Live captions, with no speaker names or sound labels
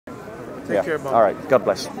Take care, Bob. All right. God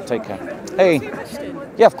bless. Take care. Hey.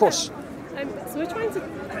 Yeah, of course. So we're trying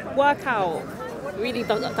to work out really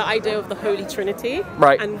the idea of the Holy Trinity,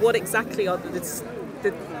 right? And what exactly are the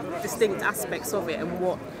distinct aspects of it, and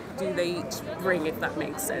what do they each bring, if that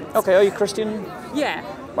makes sense. Okay. Are you Christian? Yeah.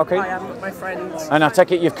 Okay. I am, my friend. And I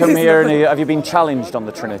take it you've come here and have you been challenged on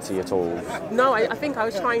the Trinity at all? No, I think I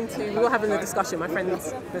was trying to, we were having a discussion, my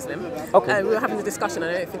friend's Muslim. Okay. We were having a discussion,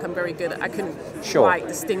 and I don't think I'm very good, I couldn't quite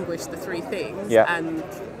distinguish the three things, and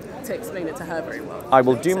to explain it to her very well. I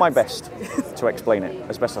will do my best to explain it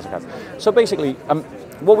as best as I can. So basically,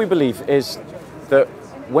 what we believe is that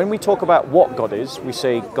when we talk about what God is, we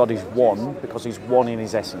say God is one because he's one in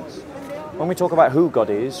his essence. When we talk about who God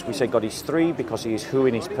is, we say God is three because he is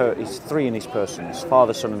he's three in his persons,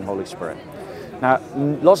 Father, Son and Holy Spirit. Now,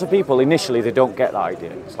 lots of people initially, they don't get that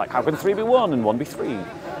idea. It's like, how can three be one and one be three?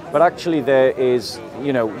 But actually there is,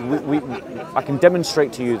 you know, I can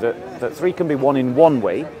demonstrate to you that three can be one in one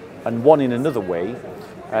way and one in another way,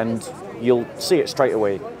 and you'll see it straight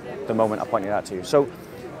away the moment I point it out to you. So,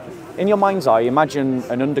 in your mind's eye, imagine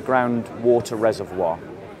an underground water reservoir,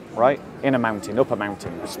 right? In a mountain, up a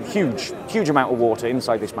mountain. It's a huge amount of water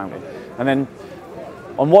inside this mountain. And then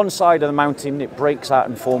on one side of the mountain, it breaks out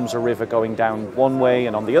and forms a river going down one way,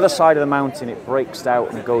 and on the other side of the mountain, it breaks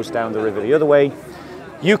out and goes down the river the other way.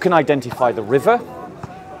 You can identify the river,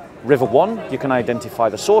 River 1, you can identify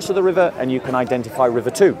the source of the river, and you can identify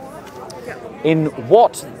River 2. In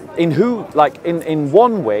one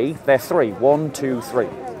way, they're three, 1, 2, 3.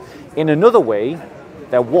 In another way,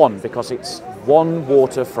 they're one because it's one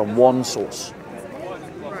water from one source.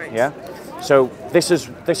 Right. Yeah. So this is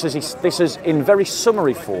in very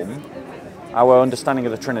summary form our understanding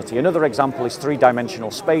of the Trinity. Another example is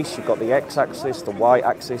three-dimensional space. You've got the x-axis, the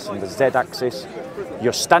y-axis, and the z-axis.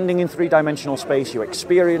 You're standing in three-dimensional space. You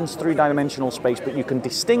experience three-dimensional space, but you can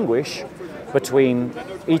distinguish between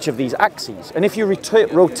each of these axes. And if you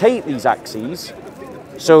rotate these axes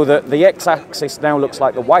so that the x-axis now looks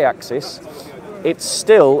like the y-axis, it's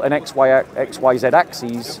still an XYZ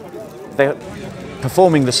axis. They're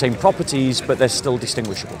performing the same properties, but they're still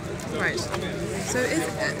distinguishable. Right. So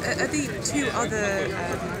are the two other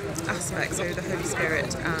aspects, so the Holy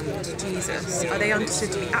Spirit and Jesus, are they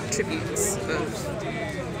understood to be attributes of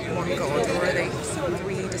one God, or are they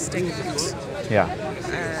three distinct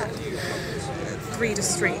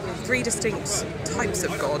three distinct types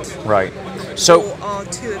of God? Right. So, or are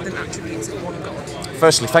two of them attributes of one God?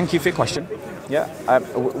 Firstly, thank you for your question. Yeah.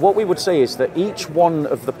 What we would say is that each one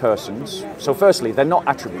of the persons. So, firstly, they're not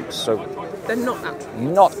attributes. So they're not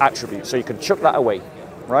attributes. Not attributes. So you can chuck that away,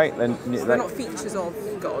 right? They're not features of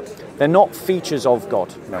God. They're not features of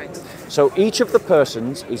God. No. Right. So each of the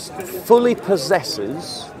persons fully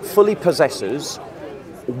possesses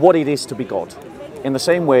what it is to be God. In the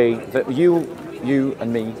same way that you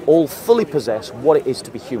and me all fully possess what it is to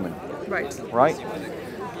be human. Right. Right?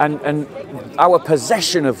 And our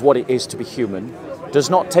possession of what it is to be human does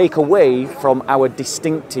not take away from our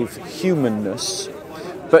distinctive humanness,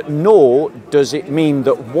 but nor does it mean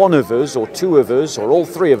that one of us or two of us or all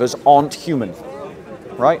three of us aren't human.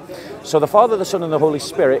 Right? So the Father, the Son and the Holy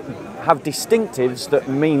Spirit have distinctives that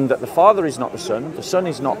mean that the Father is not the Son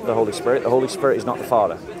is not the Holy Spirit is not the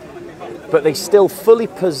Father. But they still fully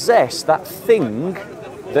possess that thing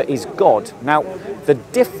that is God. Now, the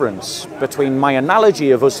difference between my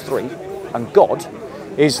analogy of us three and God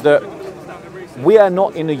is that we are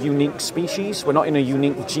not in a unique species, we're not in a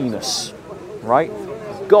unique genus, right?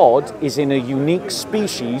 God is in a unique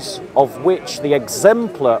species of which the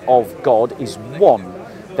exemplar of God is one.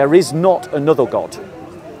 There is not another God,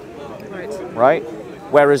 right?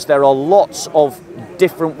 Whereas there are lots of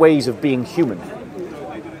different ways of being human.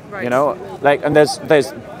 You know, like, and there's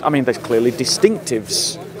clearly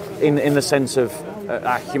distinctives in the sense of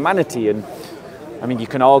our humanity, and I mean, you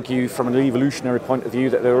can argue from an evolutionary point of view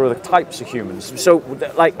that there are other types of humans. So,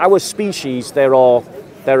 like our species, there are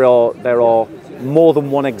more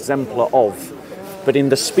than one exemplar of, but in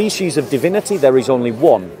the species of divinity, there is only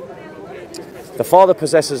one. The Father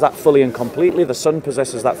possesses that fully and completely, the Son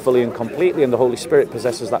possesses that fully and completely, and the Holy Spirit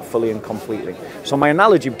possesses that fully and completely. So my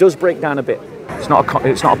analogy does break down a bit. It's not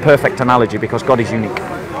a perfect analogy because God is unique.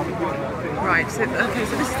 Right. So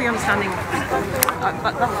this is the understanding.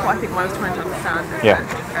 That's what I think I was trying to understand.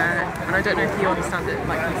 And I don't know if you understand it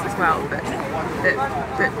like this as well, but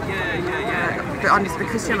the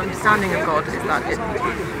Christian understanding of God is that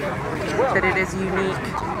it is unique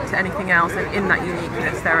to anything else, and in that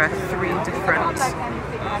uniqueness there are three different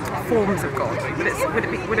forms of God.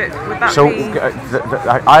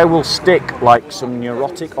 I will stick like some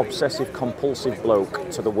neurotic, obsessive, compulsive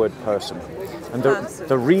bloke to the word person. And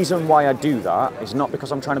the reason why I do that is not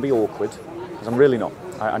because I'm trying to be awkward, because I'm really not.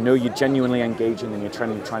 I know you're genuinely engaging and you're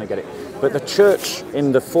trying to get it. But the church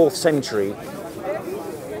in the 4th century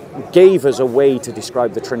gave us a way to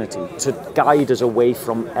describe the Trinity, to guide us away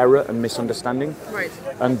from error and misunderstanding. Right.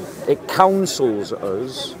 And it counsels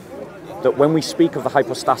us that when we speak of the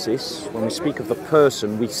hypostasis, when we speak of the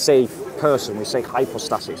person, we say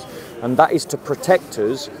hypostasis. And that is to protect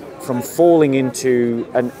us from falling into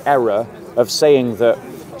an error of saying that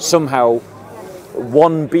somehow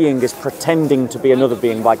one being is pretending to be another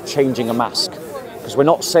being by changing a mask. Because we're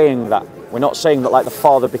not saying that. We're not saying that like the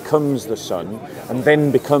Father becomes the Son and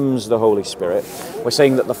then becomes the Holy Spirit. We're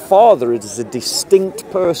saying that the Father is a distinct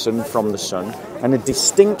person from the Son and a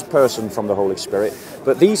distinct person from the Holy Spirit.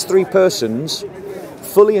 But these 3 persons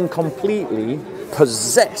fully and completely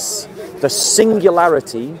possess the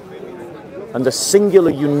singularity and the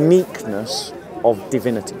singular uniqueness of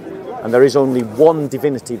divinity. And there is only one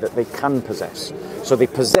divinity that they can possess. So they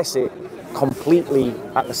possess it completely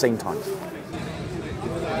at the same time.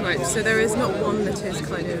 Right, so there is not one that is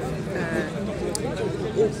kind of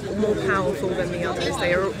more powerful than the others.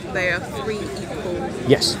 They are 3 equal,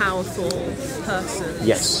 yes, powerful persons.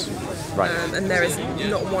 Yes, right. And there is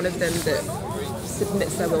not one of them that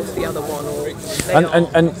submits their will to the other one, or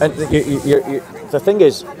the thing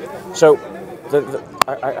is, so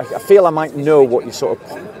I feel I might know what you're sort of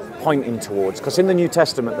pointing towards, because in the New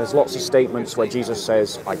Testament there's lots of statements where Jesus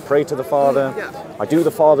says, I pray to the Father, I do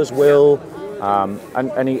the Father's will,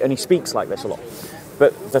 and he speaks like this a lot.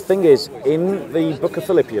 But the thing is, in the book of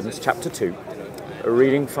Philippians, chapter 2,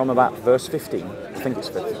 reading from about verse 15, I think it's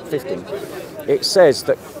 15, it says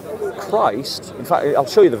that Christ, in fact, I'll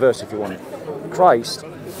show you the verse if you want. Christ,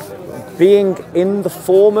 being in the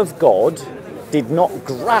form of God, did not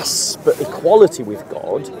grasp equality with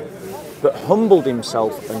God, but humbled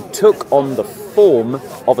himself and took on the form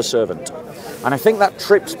of a servant. And I think that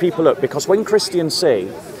trips people up, because when Christians say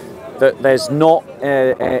that there's not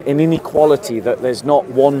an inequality, that there's not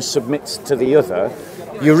one submits to the other,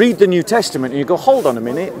 you read the New Testament and you go, hold on a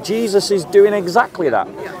minute, Jesus is doing exactly that.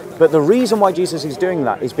 But the reason why Jesus is doing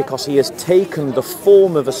that is because he has taken the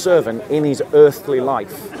form of a servant in his earthly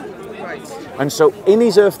life. And so in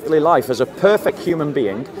his earthly life, as a perfect human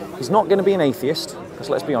being, he's not going to be an atheist, because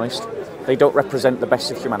let's be honest, they don't represent the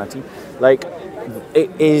best of humanity.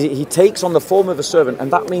 He takes on the form of a servant,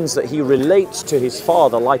 and that means that he relates to his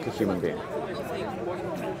Father like a human being.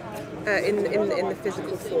 In the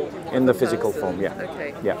physical form? In the physical form, yeah.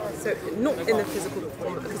 Okay. Yeah. So not in the physical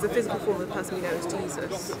form, because the physical form of the person we know is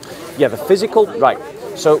Jesus. Yeah, the physical, right.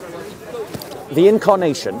 So the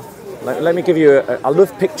incarnation, let me give you I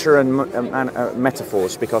love picture and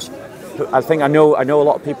metaphors, because I know a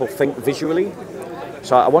lot of people think visually.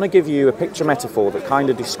 So I want to give you a picture metaphor that kind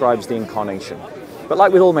of describes the incarnation. But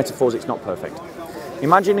like with all metaphors, it's not perfect.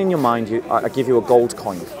 Imagine in your mind, I give you a gold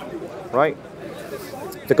coin, right?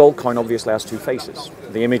 The gold coin obviously has 2 faces.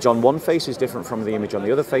 The image on one face is different from the image on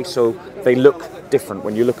the other face, so they look different.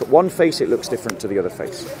 When you look at one face, it looks different to the other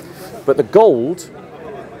face. But the gold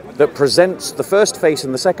that presents the first face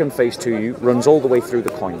and the second face to you runs all the way through the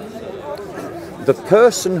coin. The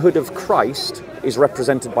personhood of Christ is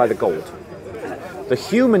represented by the gold. The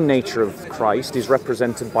human nature of Christ is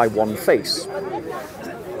represented by one face.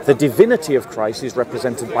 The divinity of Christ is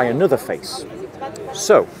represented by another face.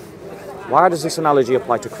 So, why does this analogy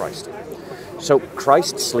apply to Christ? So,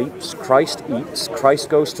 Christ sleeps, Christ eats, Christ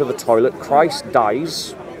goes to the toilet, Christ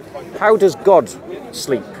dies. How does God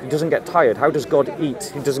sleep? He doesn't get tired. How does God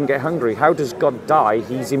eat? He doesn't get hungry. How does God die?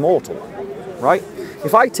 He's immortal, right?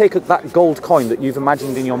 If I take that gold coin that you've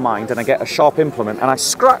imagined in your mind and I get a sharp implement and I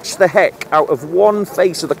scratch the heck out of one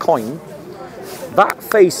face of the coin, that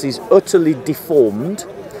face is utterly deformed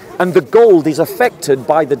and the gold is affected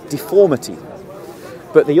by the deformity.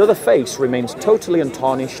 But the other face remains totally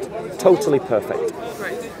untarnished, totally perfect.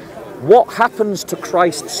 What happens to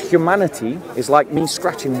Christ's humanity is like me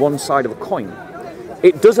scratching one side of a coin.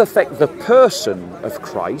 It does affect the person of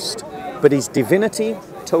Christ, but his divinity,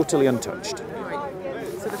 totally untouched.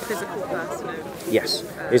 So the physical person. Yes,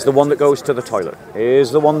 is the one that goes to the toilet,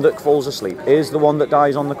 is the one that falls asleep, is the one that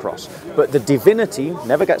dies on the cross. But the divinity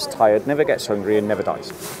never gets tired, never gets hungry, and never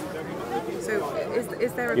dies. So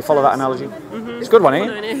is there a You follow that analogy? Mm-hmm. It's a good one, eh?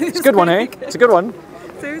 It's a good one, eh? It's a good one.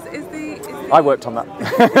 So is the I worked on that.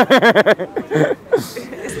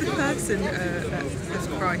 Is the person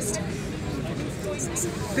of Christ,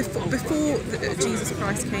 before Jesus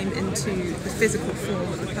Christ came into the physical form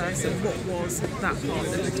of the person, what was that part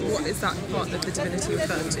what is that part of the divinity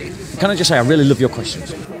referred to? Can I just say, I really love your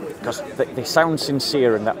questions, because they sound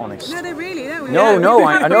sincere and they're honest. No, they really, no,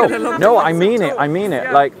 I mean it. I mean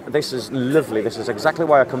it. Like, this is lovely. This is exactly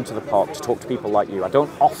why I come to the park, to talk to people like you. I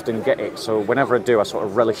don't often get it, so whenever I do, I sort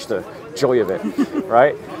of relish the joy of it,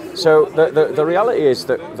 right? So the reality is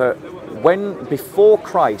that before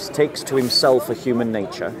Christ takes to himself a human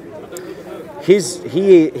nature,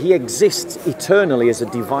 he exists eternally as a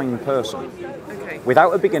divine person,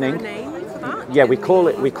 without a beginning. Is there a name for that? Yeah, we call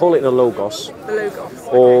it the Logos. The Logos.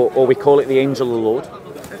 Or we call it the Angel of the Lord.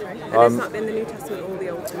 And is that in the New Testament or the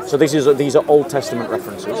Old Testament? So these are Old Testament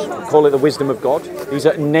references. We call it the wisdom of God. These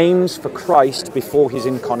are names for Christ before his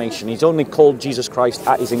incarnation. He's only called Jesus Christ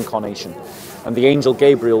at his incarnation. And the angel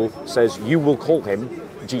Gabriel says, you will call him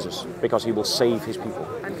Jesus, because he will save his people.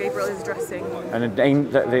 And Gabriel is addressing... And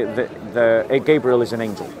Gabriel is an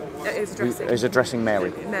angel. Is addressing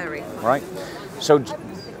Mary. Mary. Right? So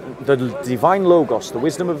the divine Logos, the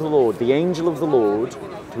wisdom of the Lord, the angel of the Lord,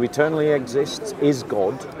 who eternally exists, is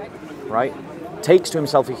God, right? Takes to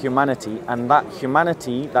himself a humanity, and that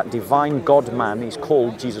humanity, that divine God-man, is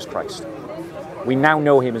called Jesus Christ. We now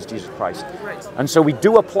know him as Jesus Christ. Right. And so we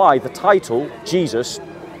do apply the title Jesus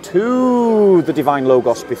to the divine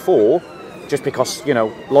Logos before, just because,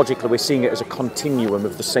 logically we're seeing it as a continuum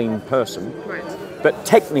of the same person. Right. But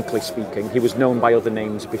technically speaking, he was known by other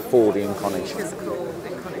names before the incarnation. Physical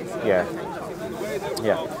incarnation. Yeah.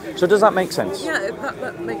 Yeah. So does that make sense? Yeah,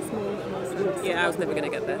 that makes more sense. Yeah, I was never going to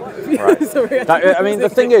get there. Right. Sorry. The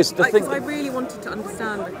thing is... Because I really wanted to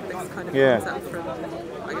understand this kind of concept from,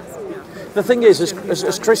 I guess, The thing is,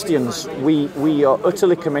 as Christians, we are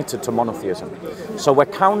utterly committed to monotheism. So we're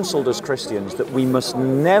counselled as Christians that we must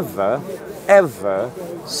never, ever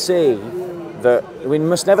say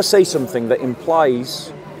something that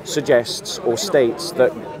implies, suggests, or states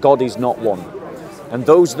that God is not one. And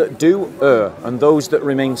those that do err, and those that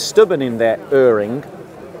remain stubborn in their erring,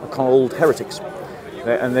 are called heretics.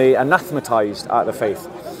 And they are anathematized out of the faith.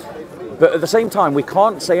 But at the same time, we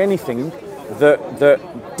can't say anything that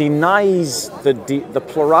denies the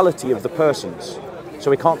plurality of the persons. So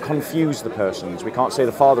we can't confuse the persons. We can't say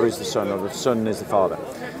the Father is the Son or the Son is the Father.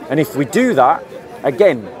 And if we do that,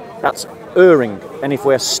 again, that's erring. And if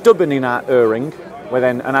we're stubborn in our erring, we're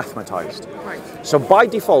then anathematized. Right. So by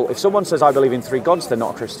default, if someone says, I believe in three gods, they're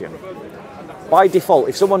not a Christian. By default,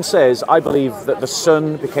 if someone says, I believe that the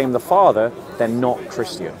Son became the Father, they're not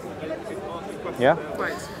Christian. Yeah?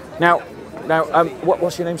 Right. Now,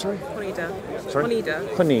 what's your name, sorry? Juanita. Sorry?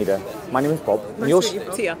 Juanita. My name is Bob. And yours?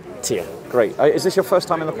 Tia. Tia. Great. Is this your first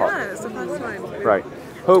time in the park? Yeah, it's the first time. Right.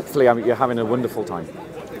 Hopefully you're having a wonderful time.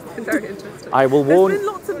 It's been very interesting. I will warn... There's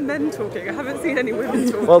been lots of men talking. I haven't seen any women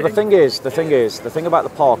talking. Well, the thing about the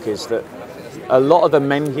park is that a lot of the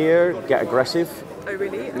men here get aggressive. Oh,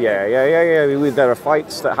 really? Yeah. There are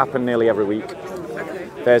fights that happen nearly every week. Okay.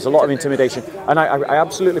 There's a lot of intimidation. And I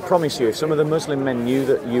absolutely promise you, if some of the Muslim men knew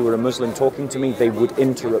that you were a Muslim talking to me, they would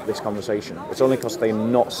interrupt this conversation. It's only because they're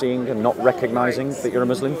not seeing and not recognising that you're a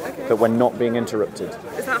Muslim that we're not being interrupted.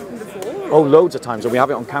 Has that happened before? Oh, loads of times. And we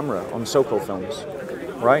have it on camera, on Sokol films.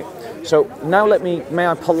 Right? So now may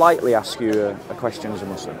I politely ask you a question as a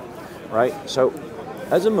Muslim? Right? So,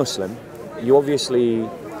 as a Muslim, you obviously...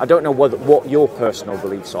 I don't know what your personal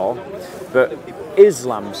beliefs are, but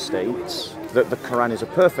Islam states that the Quran is a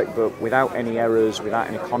perfect book without any errors, without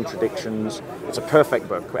any contradictions. It's a perfect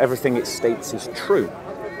book. Everything it states is true,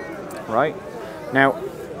 right? Now,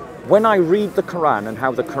 when I read the Quran and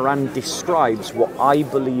how the Quran describes what I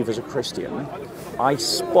believe as a Christian, I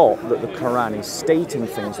spot that the Quran is stating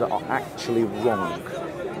things that are actually wrong.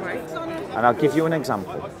 Right. And I'll give you an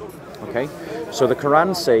example, okay? So the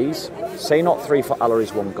Quran says, say not three, for Allah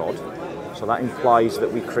is one God. So that implies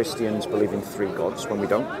that we Christians believe in three gods when we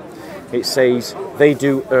don't. It says, they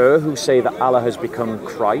do err who say that Allah has become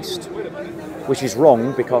Christ, which is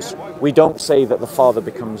wrong because we don't say that the Father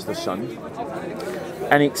becomes the Son.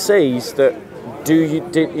 And it says that,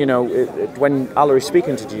 when Allah is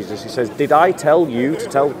speaking to Jesus, he says, did I tell you to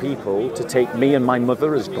tell people to take me and my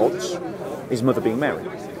mother as gods? His mother being Mary.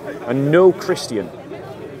 And no Christian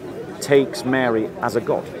takes Mary as a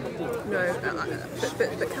god. No,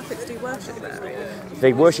 but Catholics do worship Mary.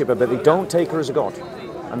 They worship her, but they don't take her as a god.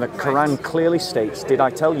 And the Quran clearly states, did I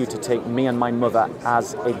tell you to take me and my mother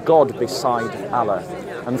as a god beside Allah?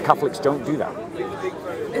 And Catholics don't do that.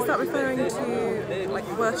 Is that referring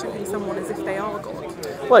to worshipping someone as if they are God?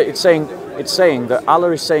 Well, it's saying that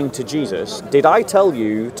Allah is saying to Jesus, did I tell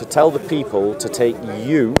you to tell the people to take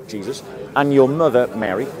you, Jesus, and your mother,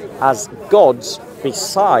 Mary, as gods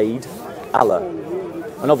beside Allah?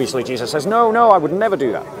 And obviously Jesus says, no, I would never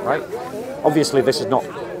do that, right? Obviously this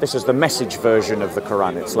is the message version of the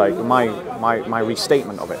Quran. It's like my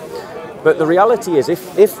restatement of it. But the reality is,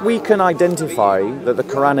 if we can identify that the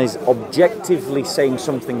Quran is objectively saying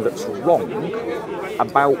something that's wrong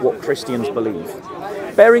about what Christians believe,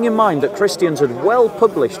 bearing in mind that Christians had well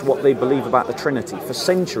published what they believe about the Trinity for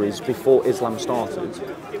centuries before Islam started,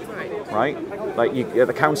 right? Like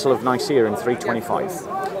the Council of Nicaea in 325,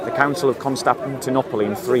 the Council of Constantinople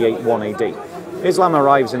in 381 AD. Islam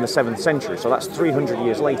arrives in the 7th century, so that's 300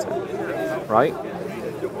 years later, right?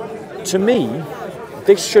 To me,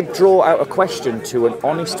 this should draw out a question to an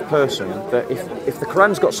honest person that if the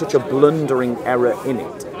Quran's got such a blundering error in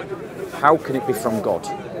it, how can it be from God?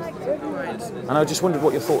 And I just wondered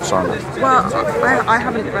what your thoughts are on that. Well, I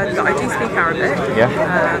haven't read, I do speak Arabic. Yeah.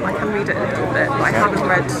 I can read it a little bit, but I haven't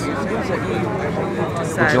read what you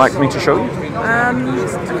just said. Would you like me to show you?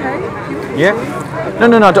 Okay. Yeah?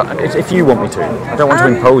 No, don't, if you want me to. I don't want to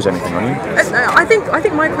impose anything on you. I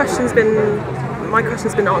think my question's been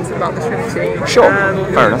answered about the Trinity. Sure,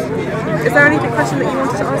 fair enough. Is there any question that you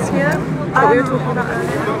wanted to ask here that we were talking about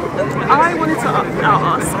earlier? I wanted to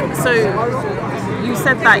ask, so you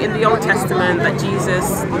said that in the Old Testament that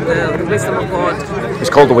Jesus, the wisdom of God... It's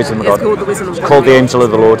called the wisdom of God. It's called the wisdom of God. It's called the angel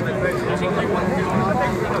of the Lord.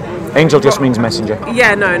 Angel just means messenger.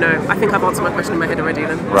 Yeah, no. I think I've answered my question in my head already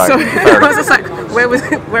then. Right. So I was just like, where was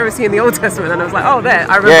he in the Old Testament? And I was like, oh, there.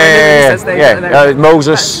 I remember he says there.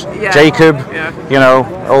 Moses, Jacob, you know,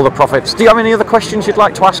 all the prophets. Do you have any other questions you'd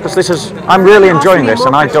like to ask? Because I'm really enjoying this,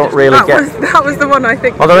 and I don't really get... That was the one I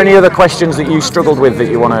think... Are there any other questions that you struggled with that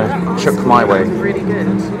you want to chuck my way? Really good.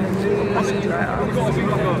 You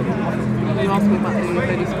asked me about the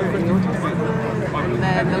Holy Spirit in the Old Testament. And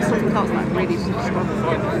then there was something else that really struggled with.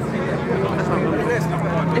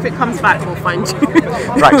 If it comes back, we'll find you.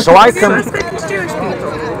 Right, so I can... So to Jewish people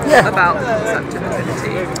about the subject of the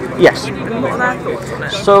Trinity. Yes. And what are their thoughts on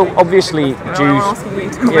it? So obviously Jews... Asking me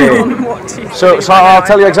to comment on what Jews So I'll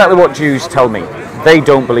tell you exactly what Jews tell me. They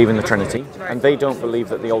don't believe in the Trinity, and they don't believe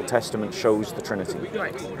that the Old Testament shows the Trinity.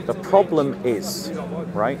 Right. The problem is,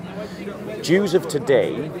 right, Jews of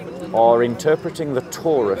today are interpreting the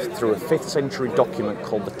Torah through a 5th century document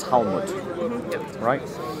called the Talmud, right?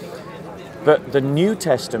 But the New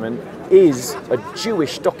Testament is a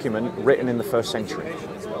Jewish document written in the 1st century.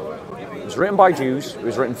 It was written by Jews, it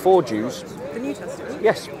was written for Jews. The New Testament?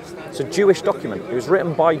 Yes, it's a Jewish document. It was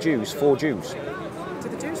written by Jews, for Jews. Do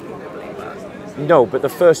the Jewish people believe that? No, but the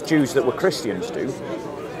first Jews that were Christians do.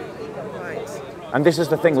 Right. And this is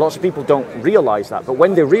the thing, lots of people don't realise that, but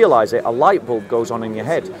when they realise it, a light bulb goes on in your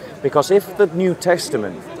head. Because if the New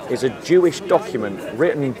Testament is a Jewish document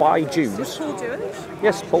written by Jews... Is Paul Jewish?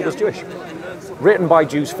 Yes, Paul was Jewish. Written by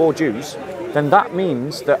Jews for Jews, then that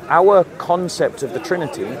means that our concept of the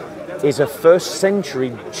Trinity is a 1st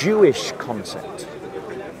century Jewish concept.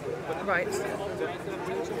 Right.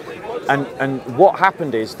 And what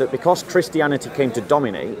happened is that because Christianity came to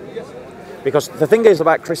dominate, because the thing is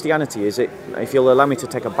about Christianity is, if you'll allow me to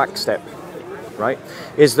take a back step, right,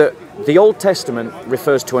 is that the Old Testament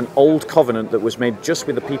refers to an old covenant that was made just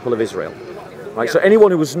with the people of Israel. Right? So anyone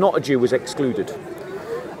who was not a Jew was excluded.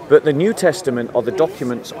 But the New Testament are the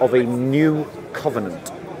documents of a new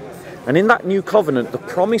covenant. And in that new covenant, the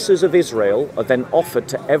promises of Israel are then offered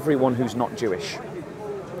to everyone who's not Jewish.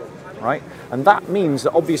 Right? And that means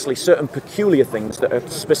that obviously certain peculiar things that are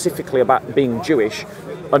specifically about being Jewish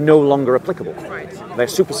are no longer applicable. Right. They're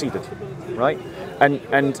superseded. Right?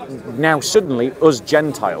 And now suddenly us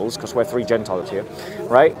Gentiles, because we're 3 Gentiles here,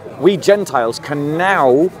 right? We Gentiles can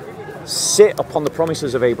now sit upon the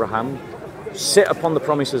promises of Abraham, sit upon the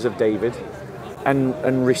promises of David,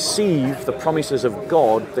 and receive the promises of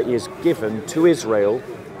God that he has given to Israel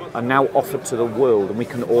are now offered to the world, and we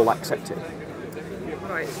can all accept it.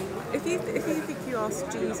 Right. If you think you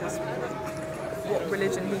asked Jesus what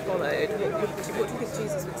religion he followed, what do you think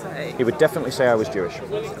Jesus would say? He would definitely say I was Jewish.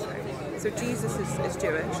 So Jesus is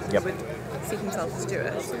Jewish, and Yep. he would see himself as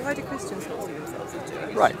Jewish. So why do Christians not see themselves as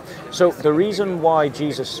Jewish? Right. So the reason why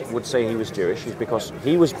Jesus would say he was Jewish is because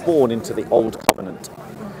he was born into the old covenant,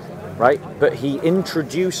 right? But he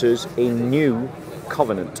introduces a new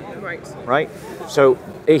covenant, Right. right? So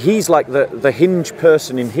he's like the hinge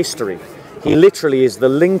person in history. He literally is the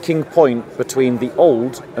linking point between the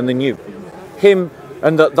old and the new. Him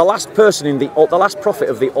and the last person in the last prophet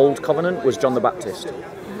of the old covenant was John the Baptist.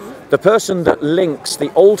 The person that links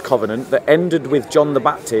the old covenant that ended with John the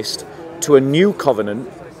Baptist to a new covenant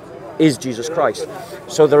is Jesus Christ.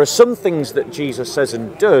 So there are some things that Jesus says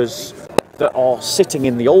and does that are sitting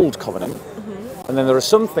in the old covenant, and then there are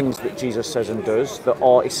some things that Jesus says and does that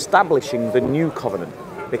are establishing the new covenant,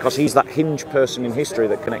 because he's that hinge person in history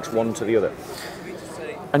that connects one to the other.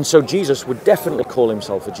 And so Jesus would definitely call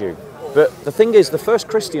himself a Jew. But the thing is, the first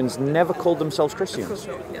Christians never called themselves Christians.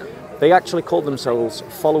 They actually called themselves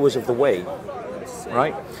followers of the way,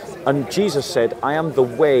 right? And Jesus said, I am the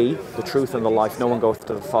way, the truth and the life. No one goeth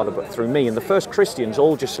to the Father but through me. And the first Christians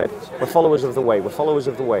all just said, we're followers of the way, we're followers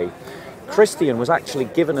of the way. Christian was actually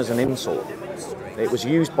given as an insult. It was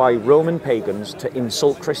used by Roman pagans to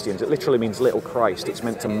insult Christians. It literally means little Christ. It's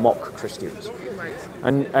meant to mock Christians.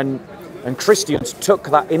 And Christians took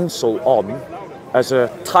that insult on as a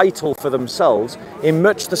title for themselves in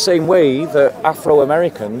much the same way that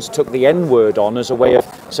Afro-Americans took the N-word on as a way of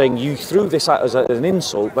saying, you threw this out as an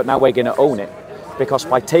insult, but now we're going to own it. Because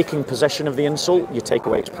by taking possession of the insult, you take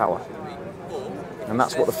away its power. And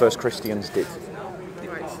that's what the first Christians did.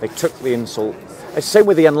 They took the insult. It's the same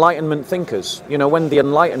with the Enlightenment thinkers. You know, when the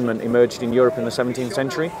Enlightenment emerged in Europe in the 17th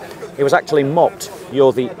century, it was actually mocked,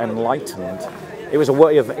 you're the enlightened. It was a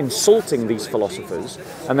way of insulting these philosophers.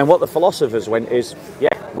 And then what the philosophers went is, yeah,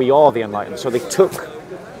 we are the enlightened. So they took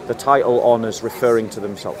the title on as referring to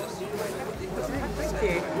themselves. Thank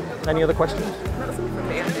you. Any other questions? That's all from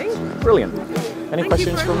me, I think. Brilliant. Any Thank you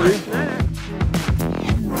questions very from you? much. No.